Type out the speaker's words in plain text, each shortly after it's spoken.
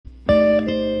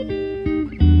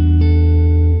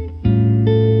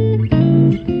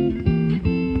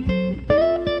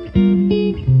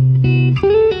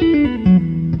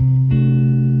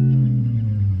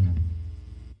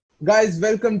Guys,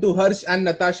 welcome to Harsh and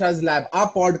Natasha's Lab,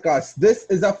 our podcast. This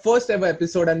is our first ever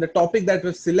episode, and the topic that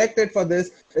we've selected for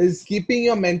this is keeping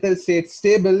your mental state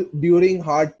stable during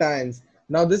hard times.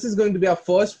 Now, this is going to be our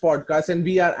first podcast, and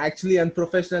we are actually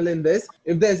unprofessional in this.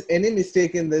 If there's any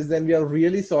mistake in this, then we are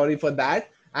really sorry for that.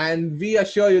 And we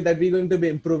assure you that we're going to be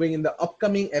improving in the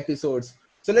upcoming episodes.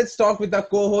 So, let's talk with our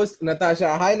co host,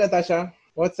 Natasha. Hi, Natasha.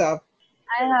 What's up?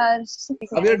 Hi Harsh.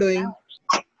 How are you doing?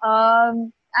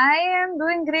 I am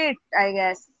doing great, I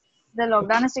guess. The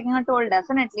lockdown is taking a toll,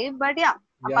 definitely. But yeah,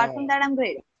 apart Yeah. from that, I'm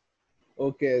great.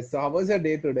 Okay. So, how was your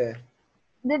day today?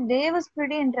 The day was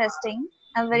pretty interesting.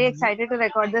 I'm very Mhm. excited to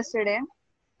record this today.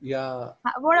 Yeah.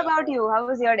 What about you? How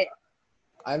was your day?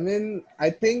 I mean, I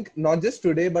think not just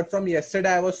today, but from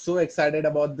yesterday, I was so excited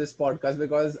about this podcast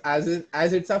because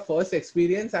as it's our first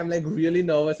experience, I'm like really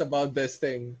nervous about this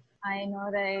thing. I know,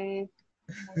 right?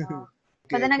 I know.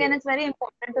 But Okay, then again, so it's very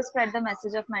important to spread the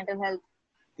message of mental health.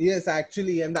 yes,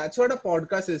 actually, and that's what a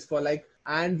podcast is for. Like,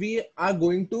 and we are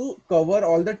going to cover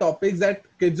all the topics that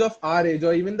kids of our age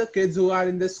or even the kids who are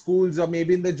in the schools or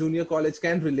maybe in the junior college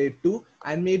can relate to,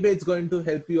 and maybe it's going to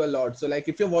help you a lot. So, like,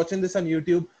 if you're watching this on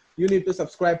YouTube, you need to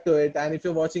subscribe to it, and if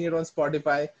you're watching it on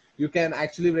Spotify, you can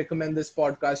actually recommend this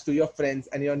podcast to your friends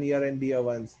and your near and dear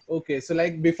ones. Okay, so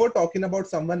like before talking about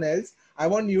someone else, I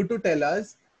want you to tell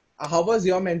us how was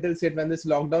your mental state when this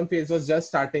lockdown phase was just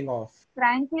starting off?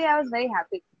 Frankly, I was very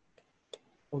happy.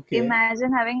 Okay.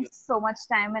 Imagine having so much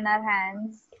time in our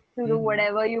hands to do Mm-hmm.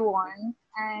 whatever you want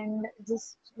and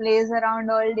just laze around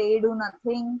all day, do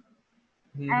nothing.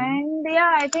 Mm-hmm. And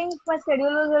yeah, I think my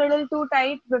schedule was a little too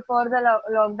tight before the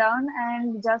lockdown,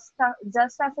 and just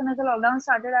as soon as the lockdown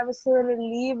started, I was so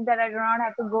relieved that I do not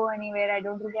have to go anywhere. I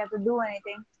don't really have to do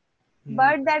anything.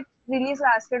 But that release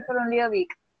lasted for only a week.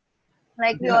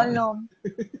 Like we all Yeah. know,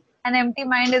 an empty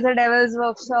mind is a devil's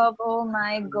workshop. Oh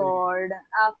my god!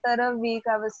 After a week,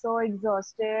 I was so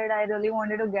exhausted. I really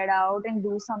wanted to get out and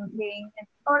do something,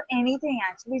 or anything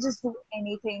actually, just do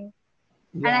anything,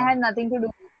 and I Yeah. had nothing to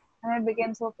do. And it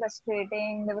became so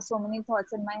frustrating. There were so many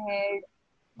thoughts in my head.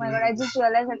 Oh my God, I Mhm. just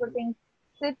realized I could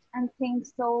sit and think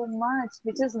so much,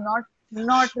 which is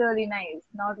not really nice,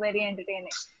 not very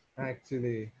entertaining.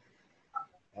 Actually,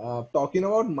 talking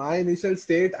about my initial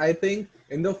state, I think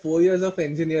in the 4 years of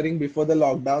engineering before the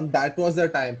lockdown, that was the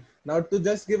time. Now, to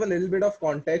just give a little bit of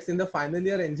context, in the final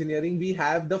year engineering, we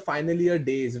have the final year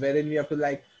days wherein we have to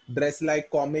like dress like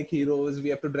comic heroes, we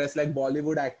have to dress like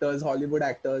Bollywood actors, Hollywood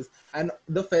actors, and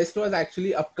the fest was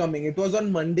actually upcoming. It was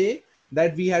on Monday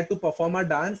that we had to perform our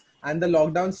dance, and the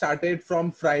lockdown started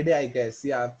from Friday, I guess.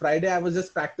 Yeah, Friday I was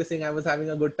just practicing, I was having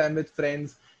a good time with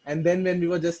friends, and then when we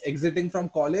were just exiting from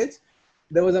college,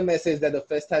 there was a message that the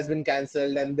fest has been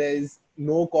cancelled and there is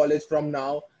no college from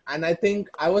now. And I think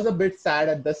I was a bit sad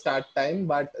at the start time,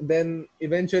 but then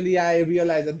eventually I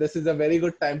realized that this is a very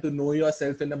good time to know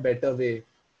yourself in a better way.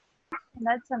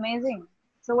 That's amazing.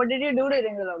 So, what did you do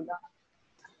during the lockdown?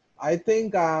 I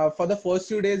think for the first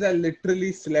few days, I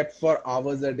literally slept for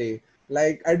hours a day.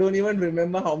 Like, I don't even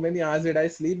remember how many hours did I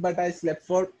sleep, but I slept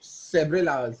for several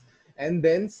hours. And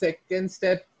then, second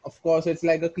step, of course, it's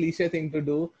like a cliche thing to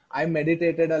do. I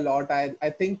meditated a lot. I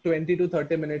think 20 to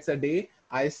 30 minutes a day.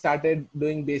 I started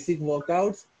doing basic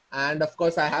workouts. And of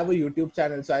course, I have a YouTube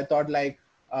channel. So I thought, like,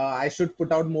 I should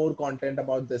put out more content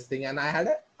about this thing. And I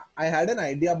had an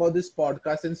idea about this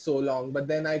podcast in so long, but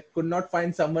then I could not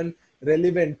find someone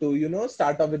relevant to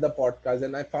start off with the podcast,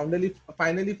 and I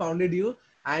finally founded you,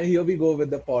 and here we go with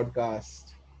the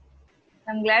podcast.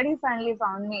 I'm glad you finally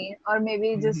found me, or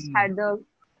maybe just Mhm. had the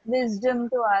wisdom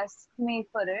to ask me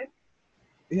for it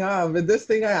Yeah, with this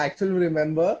thing I actually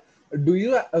remember. Do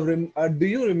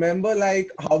you remember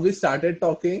like how we started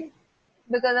talking?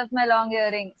 because of my long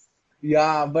earrings.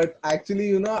 Yeah, but actually,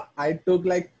 I took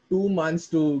like 2 months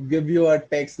to give you a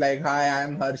text like, "Hi,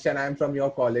 I'm Harsh and I'm from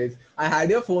your college." I had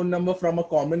your phone number from a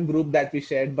common group that we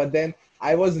shared, but then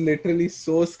I was literally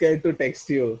so scared to text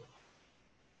you.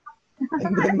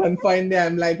 And then one fine day,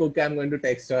 I'm like, okay, I'm going to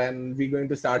text her and we're going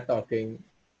to start talking.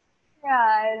 Yeah,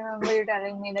 I remember you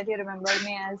telling me that you remembered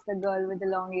me as the girl with the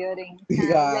long earrings. And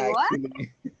I was like, Yeah, what?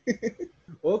 actually.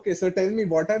 Okay, so tell me,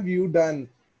 what have you done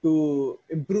to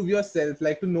improve yourself,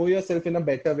 like to know yourself in a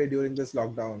better way during this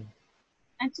lockdown?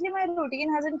 Actually, my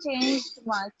routine hasn't changed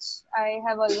much. I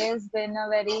have always been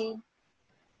a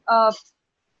uh,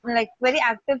 very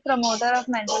active promoter of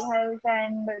mental health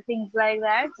and things like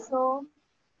that. So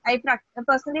I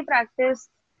personally practice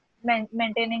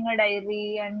maintaining a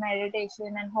diary and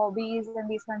meditation and hobbies and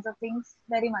these kinds of things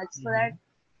very much so that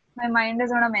my mind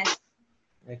is not a mess.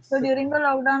 So Excellent. during the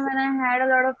lockdown, when I had a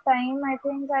lot of time, I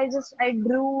think I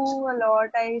drew a lot.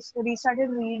 Restarted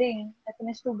reading. I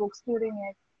finished 2 books during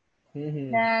it.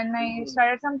 Mm-hmm. Then I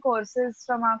started some courses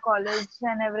from our college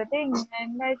and everything.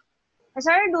 And I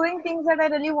started doing things that I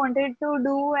really wanted to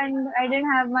do, and I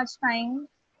didn't have much time.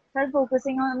 Started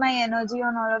focusing on my energy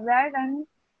on all of that, and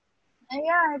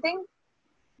yeah, I think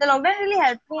the lockdown really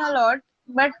helped me a lot.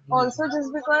 But also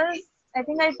just because I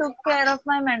think I took care of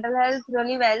my mental health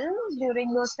really well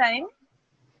during those times,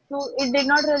 so it did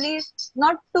not really,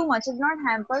 not too much. It did not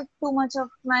hamper too much of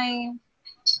my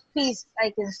peace,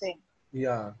 I can say.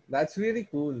 Yeah, that's really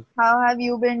cool. How have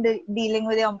you been dealing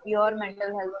with your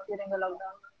mental health during the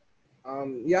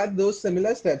lockdown? Yeah, those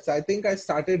similar steps. I think I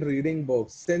started reading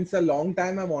books. Since a long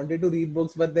time I wanted to read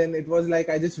books, but then it was like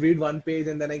I just read one page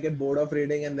and then I get bored of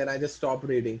reading and then I just stop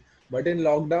reading. But in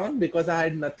lockdown, because I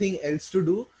had nothing else to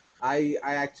do, I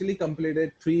actually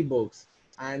completed 3 books.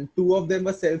 And 2 of them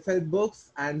were self-help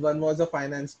books and one was a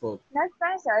finance book. That's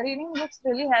nice. Reading books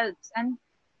really helps, and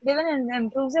it even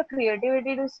improves your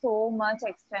creativity to so much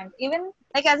extent. Even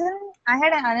like as in, I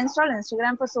had uninstalled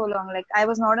Instagram for so long. Like I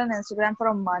was not on Instagram for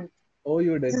a month, Oh,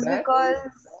 you did just that? because.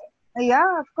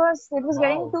 Yeah, of course, it was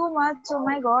getting Wow. too much. Oh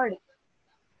my god!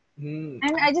 Hmm.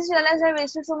 And I just realized I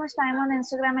wasted so much time on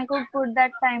Instagram. I could put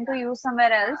that time to use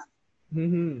somewhere else,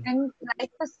 Hmm. and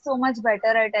life was so much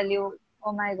better. I tell you.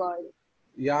 Oh my god!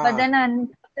 But Yeah, then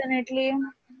unfortunately,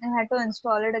 I had to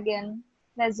install it again.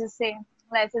 Let's just say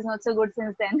life is not so good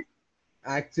since then.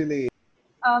 actually.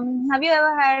 Have you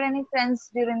ever had any friends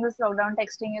during this lockdown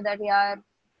texting you that यार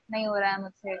नहीं हो रहा है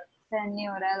मुझसे सहन नहीं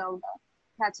हो रहा है lockdown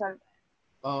क्या चल रहा है?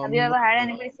 Have you No. ever had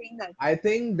anybody saying that? I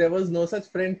think there was no such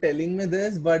friend telling me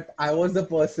this, but I was the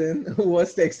person who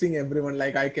was texting everyone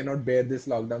like I cannot bear this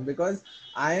lockdown because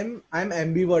I'm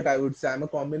ambivert, I would say. I'm a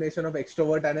combination of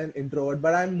extrovert and an introvert,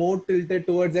 but I'm more tilted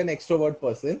towards an extrovert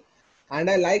person. And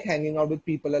I like hanging out with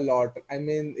people a lot. I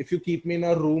mean, if you keep me in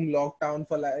a room locked down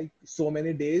for like so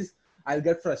many days, I'll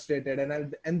get frustrated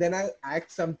and then I'll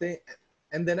act something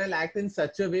and then I'll act in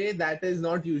such a way that is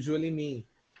not usually me.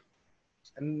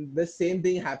 And the same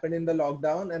thing happened in the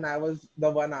lockdown and I was the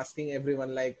one asking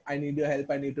everyone like I need your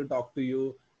help, I need to talk to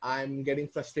you, I'm getting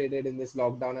frustrated in this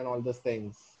lockdown and all those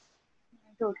things.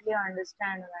 I totally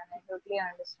understand, man. I totally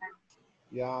understand.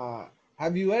 Yeah,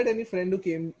 have you had any friend who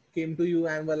came to you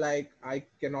and were like I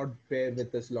cannot bear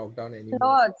with this lockdown anymore?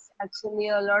 Lots, actually,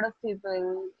 a lot of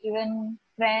people, even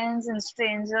friends and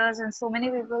strangers, and so many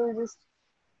people just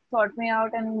sought me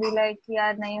out and be like,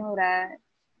 यार नहीं हो रहा है.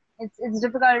 It's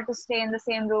difficult to stay in the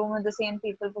same room with the same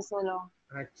people for so long.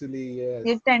 Actually, You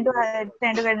yes. tend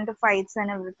to get into fights and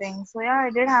everything. So yeah,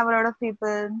 I did have a lot of people,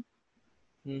 and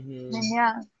Mm-hmm.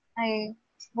 yeah, I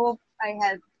hope I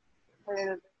helped a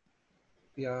little bit.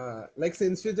 Yeah, like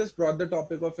since you just brought the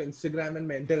topic of Instagram and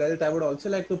mental health, I would also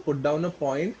like to put down a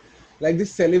point. Like the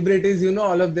celebrities,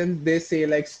 all of them, they say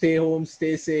like stay home,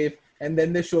 stay safe, and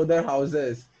then they show their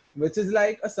houses, which is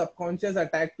like a subconscious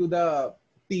attack to the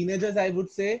teenagers, I would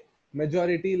say.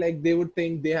 Majority, like they would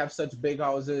think they have such big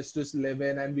houses to live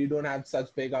in, and we don't have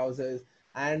such big houses.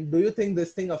 And do you think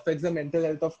this thing affects the mental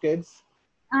health of kids?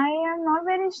 I am not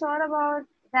very sure about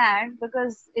that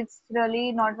because it's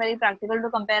really not very practical to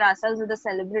compare ourselves with a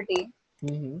celebrity.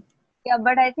 Mm-hmm. Yeah,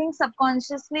 but I think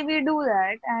subconsciously we do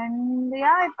that, and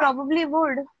yeah, it probably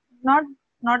would. Not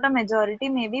not a majority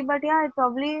maybe, but yeah, it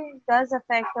probably does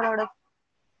affect a lot of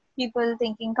people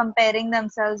thinking, comparing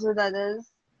themselves with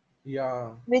others, Yeah.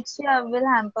 which yeah, will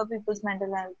hamper people's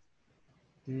mental health.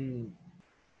 Hmm.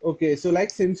 Okay, so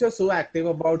like since you're so active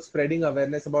about spreading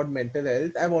awareness about mental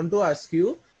health, I want to ask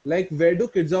you, like, where do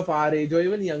kids of our age or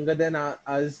even younger than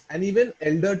us and even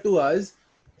elder to us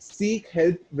seek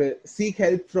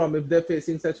help from if they're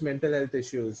facing such mental health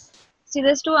issues? See,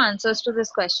 there's two answers to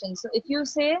this question. So if you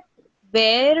say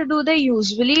where do they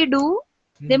usually do,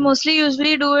 they Hmm. mostly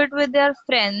usually do it with their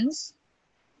friends,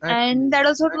 and Actually. that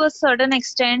also to a certain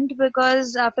extent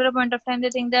because after a point of time they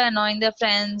think they're annoying their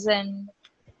friends, and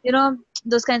you know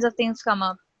those kinds of things come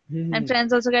up. And Hmm.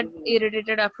 friends also get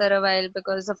irritated after a while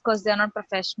because of course they're not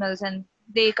professionals and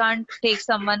they can't take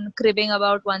someone cribbing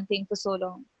about one thing for so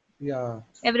long. Yeah.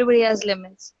 Everybody has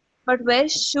limits. But where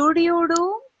should you do?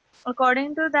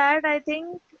 According to that, I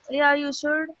think, yeah, you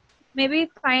should maybe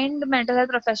find mental health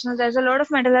professionals. There's a lot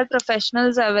of mental health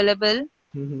professionals available,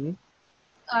 Hmm.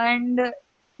 and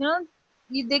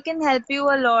they can help you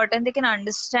a lot and they can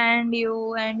understand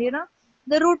you, and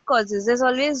the root causes. There's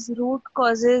always root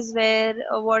causes where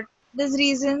what there's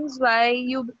reasons why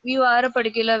you are a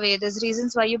particular way. There's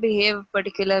reasons why you behave a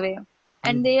particular way,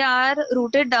 and Hmm. they are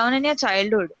rooted down in your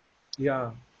childhood.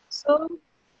 Yeah. So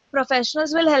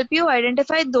professionals will help you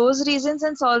identify those reasons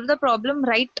and solve the problem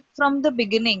right from the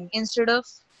beginning instead of,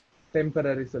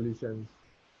 Temporary solutions.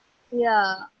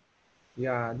 yeah.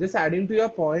 Yeah, just adding to your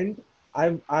point,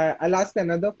 I'll ask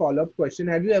another follow-up question.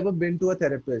 Have you ever been to a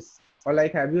therapist? Or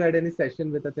like have you had any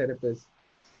session with a therapist?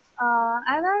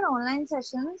 I've had online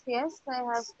sessions. Yes, I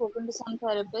have spoken to some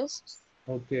therapists.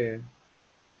 Okay.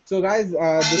 So guys,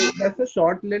 this is just a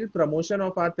short little promotion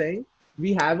of our thing.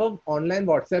 We have an online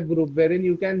WhatsApp group wherein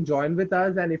you can join with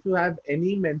us, and if you have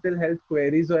any mental health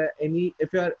queries or any,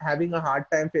 if you're having a hard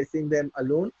time facing them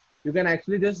alone, you can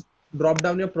actually just drop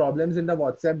down your problems in the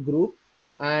WhatsApp group,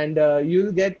 and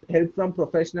you'll get help from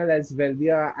professional as well. We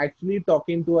are actually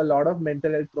talking to a lot of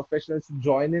mental health professionals to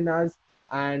join in us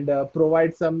and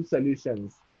provide some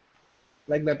solutions.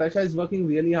 Like Natasha is working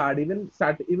really hard.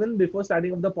 Even before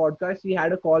starting of the podcast, she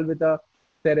had a call with a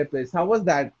therapist. How was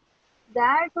that?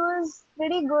 That was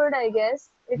pretty good, I guess.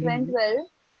 It went Hmm. well.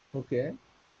 Okay.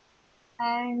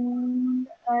 And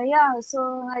yeah,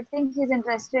 so I think he's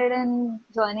interested in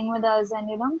joining with us and,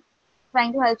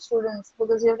 trying to help students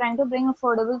because we're trying to bring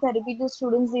affordable therapy to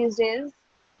students these days.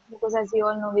 Because as you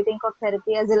all know, we think of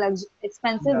therapy as a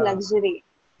expensive Yeah. luxury.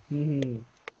 Hmm.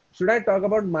 Should I talk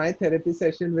about my therapy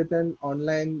session with an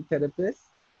online therapist?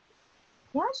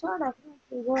 Yeah, sure,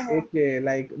 definitely. Go ahead. Okay,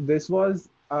 like this was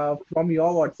from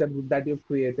your WhatsApp group that you've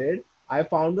created. I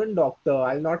found one doctor.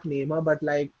 I'll not name her, but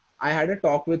like I had a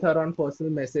talk with her on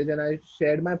personal message and I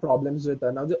shared my problems with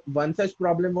her. Now, one such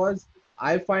problem was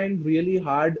I find really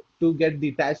hard to get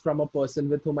detached from a person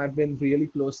with whom I've been really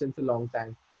close since a long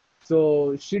time.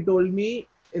 So she told me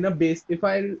in a base, if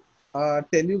I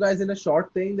tell you guys in a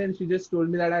short thing, then she just told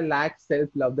me that I lack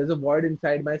self-love. There's a void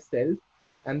inside myself,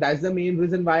 and that's the main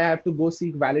reason why I have to go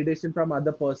seek validation from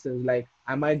other persons, like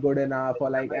am I good enough or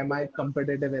like am I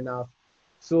competitive enough.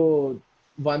 So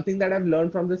one thing that I've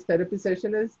learned from this therapy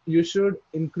session is you should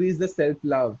increase the self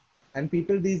love, and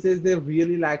people these days they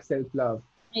really lack self love.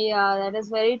 Yeah, that is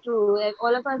very true. Like,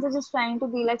 all of us are just trying to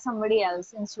be like somebody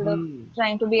else instead of Hmm.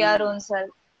 trying to be our own self.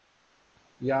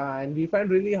 Yeah, and we find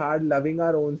really hard loving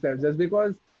our own selves just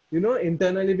because,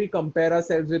 internally we compare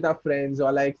ourselves with our friends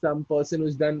or like some person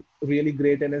who's done really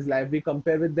great in his life. We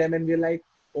compare with them and we're like,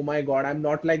 oh my God, I'm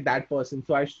not like that person.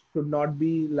 So I should not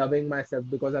be loving myself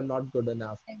because I'm not good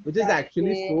enough, which is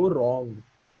actually Exactly. so wrong.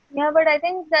 Yeah, but I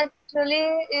think that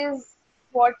really is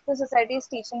what the society is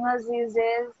teaching us these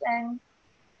days. And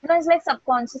it's like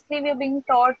subconsciously we're being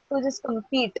taught to just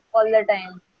compete all the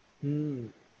time. Hmm.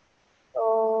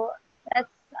 So that's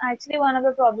actually one of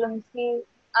the problems कि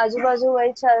आजू बाजू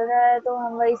वही चल रहा है तो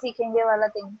हम वही सीखेंगे वाला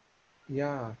thing.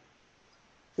 Yeah.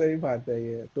 सही बात है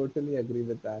ये totally agree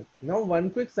with that. Now one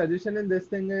quick suggestion in this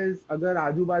thing is अगर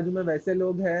आजू बाजू में वैसे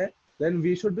लोग हैं then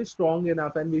we should be strong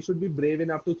enough and we should be brave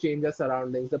enough to change our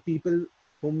surroundings, the people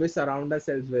whom we surround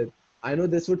ourselves with. I know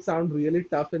this would sound really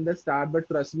tough in the start, but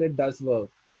trust me, it does work.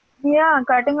 Yeah,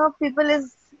 cutting off people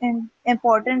is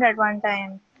important at one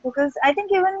time because I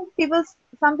think even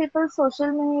some people's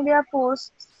social media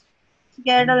posts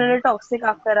get a Mhm. little toxic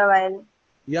after a while.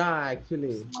 Yeah,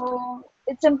 actually. So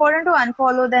it's important to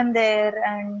unfollow them there,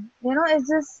 and it's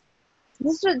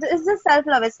just self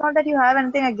love. It's not that you have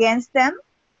anything against them.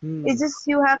 It's Hmm. just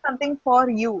you have something for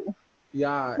you.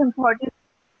 Yeah, It's important.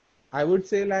 I would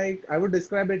say like I would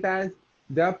describe it as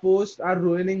their posts are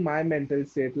ruining my mental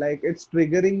state. Like it's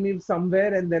triggering me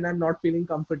somewhere and then I'm not feeling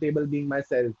comfortable being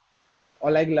myself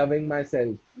or like loving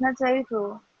myself. That's very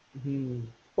true. Hmm.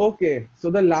 Okay,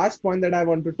 so the last point that I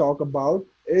want to talk about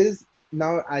is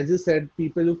now, as you said,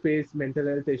 people who face mental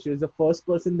health issues, the first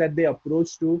person that they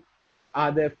approach to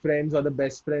are their friends or the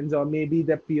best friends or maybe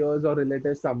their peers or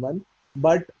relatives, someone.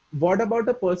 But what about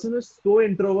a person who's so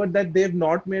introvert that they've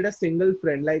not made a single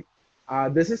friend? Like,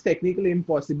 this is technically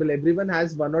impossible. Everyone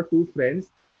has one or two friends.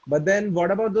 But then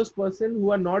what about those person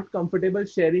who are not comfortable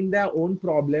sharing their own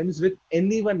problems with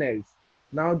anyone else?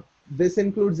 Now, this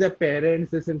includes their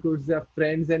parents, this includes their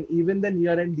friends, and even the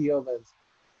near and dear ones.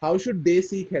 How should they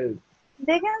seek help?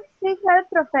 They can seek help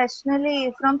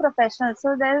professionally from professionals.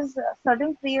 So there's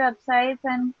certain free websites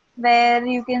and where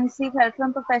you can seek help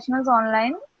from professionals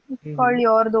online. It's called Hmm.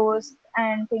 Your Dost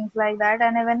and things like that.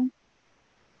 And even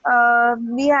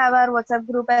we have our WhatsApp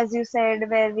group, as you said,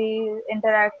 where we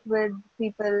interact with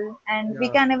people, and we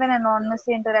Yeah. can even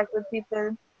anonymously interact with people.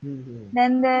 Hmm.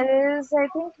 Then there is, I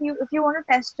think, if you want to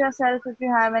test yourself, if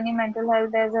you have any mental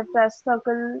health, there's a Trust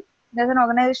Circle. There's an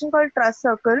organization called Trust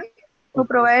Circle who Okay.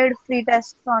 provide free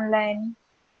tests online.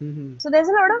 Hmm. So there's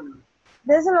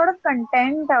a lot of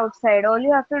content outside. All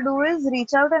you have to do is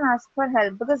reach out and ask for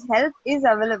help because help is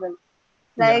available,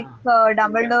 like Yeah.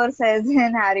 Dumbledore says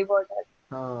in Harry Potter.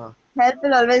 uh, Help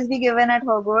will always be given at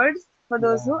Hogwarts for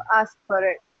those yeah, who ask for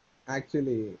it.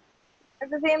 actually,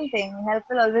 It's the same thing. Help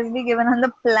will always be given on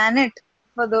the planet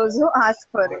for those who ask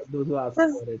for it. those who ask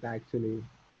Because for it, actually.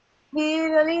 we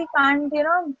really can't,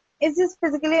 it's just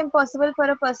physically impossible for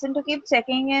a person to keep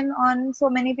checking in on so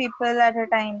many people at a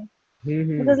time.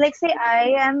 Mm-hmm. Because like say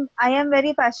I am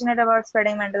very passionate about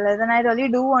spreading mental health and I really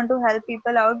do want to help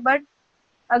people out, but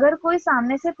अगर कोई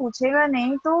सामने से पूछेगा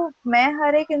नहीं तो मैं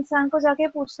हर एक इंसान को जाके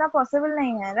पूछना पॉसिबल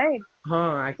नहीं है, राइट?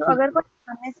 तो Actually. अगर कोई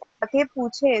सामने से आके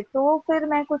पूछे तो फिर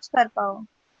मैं कुछ कर पाऊँ.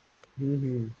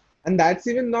 Mm-hmm. And that's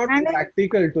even not And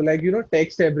practical to like,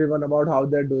 text everyone about how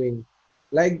they're doing.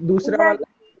 Like, दूसरा exactly,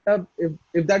 वाला,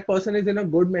 if that person is in a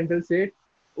good mental state,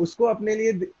 उसको अपने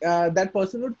लिए, that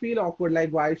person would feel awkward,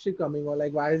 like, why is she coming? Or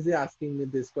like, why is he asking me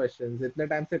these questions? इतने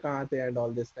time से कहाँ थे and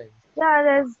all this time.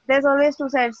 yeah, there's always two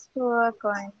sides to a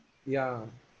coin. Yeah.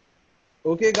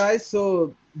 Okay, guys.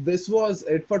 So this was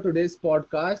it for today's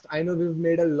podcast. I know we've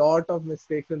made a lot of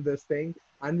mistakes in this thing,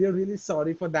 and we're really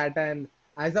sorry for that. And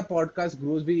as the podcast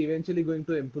grows, we eventually going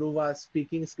to improve our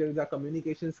speaking skills, our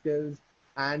communication skills,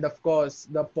 and of course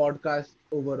the podcast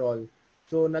overall.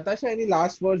 So Natasha, any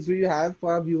last words do you have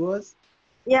for our viewers?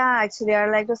 Yeah, actually,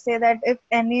 I'd like to say that if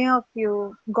any of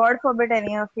you, God forbid,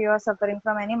 any of you are suffering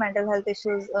from any mental health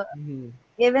issues, Hmm.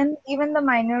 even the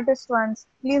minutest ones,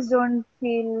 please don't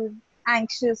feel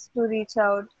anxious to reach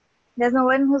out. There's no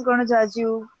one who's going to judge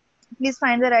you. Please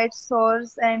find the right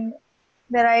source and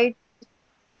the right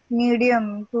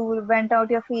medium to vent out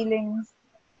your feelings.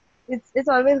 It's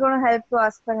always going to help to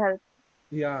ask for help.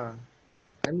 Yeah.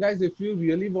 And guys, if you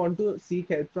really want to seek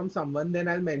help from someone, then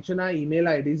I'll mention our email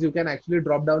IDs. You can actually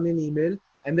drop down an email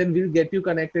and then we'll get you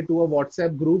connected to a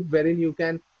WhatsApp group wherein you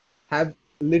can have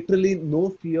literally no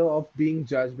fear of being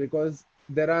judged because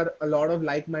there are a lot of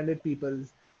like-minded people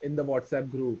in the WhatsApp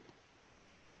group.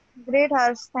 Great,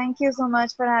 Harsh. Thank you so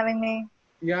much for having me.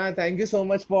 Yeah, thank you so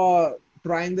much for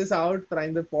trying this out,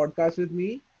 trying the podcast with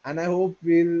me, and I hope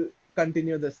we'll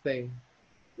continue this thing.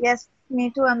 Yes,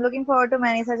 me too. I'm looking forward to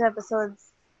many such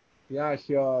episodes. Yeah,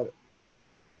 sure.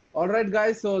 All right,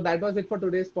 guys. So that was it for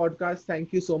today's podcast.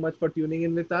 Thank you so much for tuning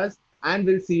in with us, and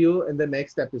we'll see you in the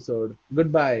next episode.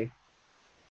 Goodbye.